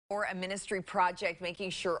For a ministry project making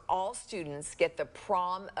sure all students get the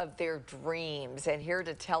prom of their dreams. And here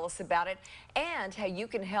to tell us about it and how you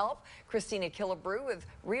can help, Christina Killebrew with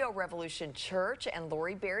Rio Revolution Church and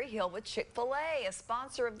Lori Berryhill with Chick-fil-A, a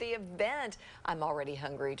sponsor of the event. I'm already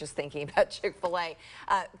hungry just thinking about Chick-fil-A.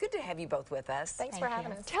 Good to have you both with us. Thanks for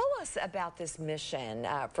having us. Tell us about this mission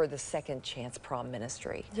for the second Chance Prom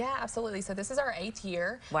ministry. Yeah, absolutely. So this is our 8th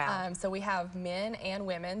year. Wow. So we have men and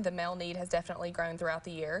women. The male need has definitely grown throughout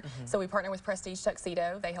the year. So we partner with Prestige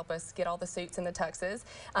Tuxedo. They help us get all the suits and the tuxes,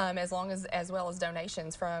 as well as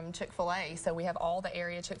donations from Chick-fil-A. So we have all the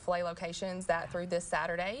area Chick-fil-A locations that through this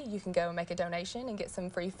Saturday you can go and make a donation and get some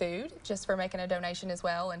free food just for making a donation as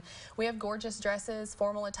well. And we have gorgeous dresses,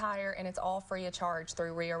 formal attire, and it's all free of charge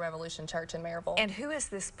through Rio Revolution Church in Maryville. And who is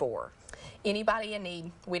this for? Anybody in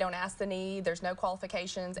need. We don't ask the need. There's no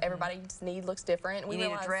qualifications. Everybody's need looks different. You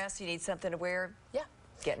need a dress, you need something to wear? Yeah.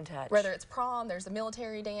 Get in touch. Whether it's prom, there's a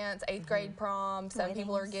military dance, 8th grade prom, some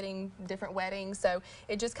people are getting different weddings, so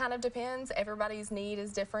it just kind of depends. Everybody's need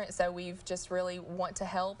is different, so we've just really want to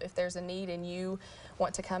help. If there's a need and you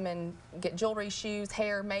want to come and get jewelry, shoes,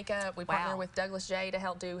 hair, makeup, we partner with Douglas J to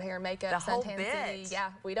help do hair and makeup. The whole Suntan bit. City.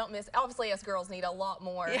 Yeah, we don't miss. Obviously, us girls need a lot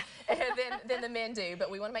more than the men do,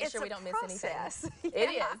 but we want to make sure we don't miss anything.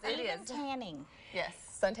 It is. Tanning. Yes.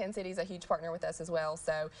 Suntan City is a huge partner with us as well,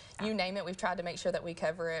 so you name it, we've tried to make sure that we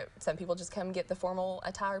cover it. Some people just come get the formal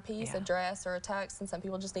attire piece, a dress or a tux, and some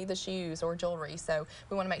people just need the shoes or jewelry, so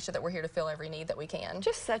we want to make sure that we're here to fill every need that we can.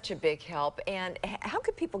 Just such a big help. And how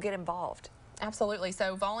could people get involved? Absolutely.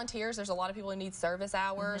 So volunteers, there's a lot of people who need service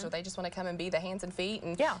hours or they just want to come and be the hands and feet.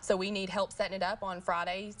 And so we need help setting it up on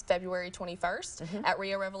Friday, February 21st at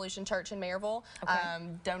Rio Revolution Church in Maryville.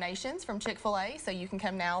 Donations from Chick-fil-A. So you can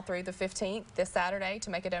come now through the 15th this Saturday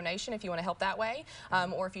to make a donation if you want to help that way.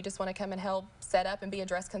 Or if you just want to come and help set up and be a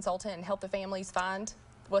dress consultant and help the families find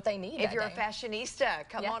what they need. If you're a fashionista,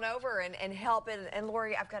 come on over and help. And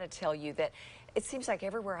Lori, I've got to tell you that it seems like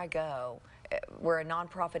everywhere I go, where a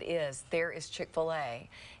nonprofit is, there is Chick-fil-A,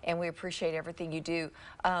 and we appreciate everything you do.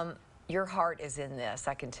 Your heart is in this,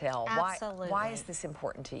 I can tell. Absolutely. Why is this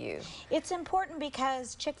important to you? It's important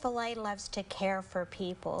because Chick-fil-A loves to care for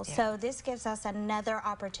people. So this gives us another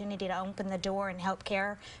opportunity to open the door and help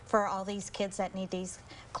care for all these kids that need these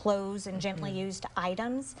clothes and gently used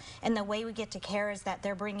items. And the way we get to care is that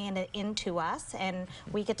they're bringing it into us, and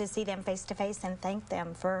we get to see them face to face and thank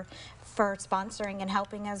them for sponsoring and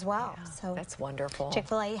helping as well. So that's wonderful.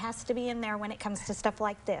 Chick-fil-A has to be in there when it comes to stuff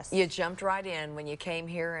like this. You jumped right in when you came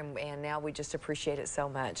here, and now we just appreciate it so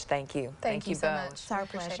much. Thank you. Thank you both. so much. It's our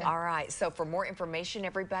pleasure. All right, so for more information,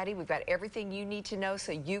 everybody, we've got everything you need to know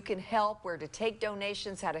so you can help, where to take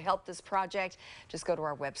donations, how to help this project. Just go to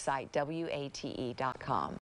our website, WATE.com.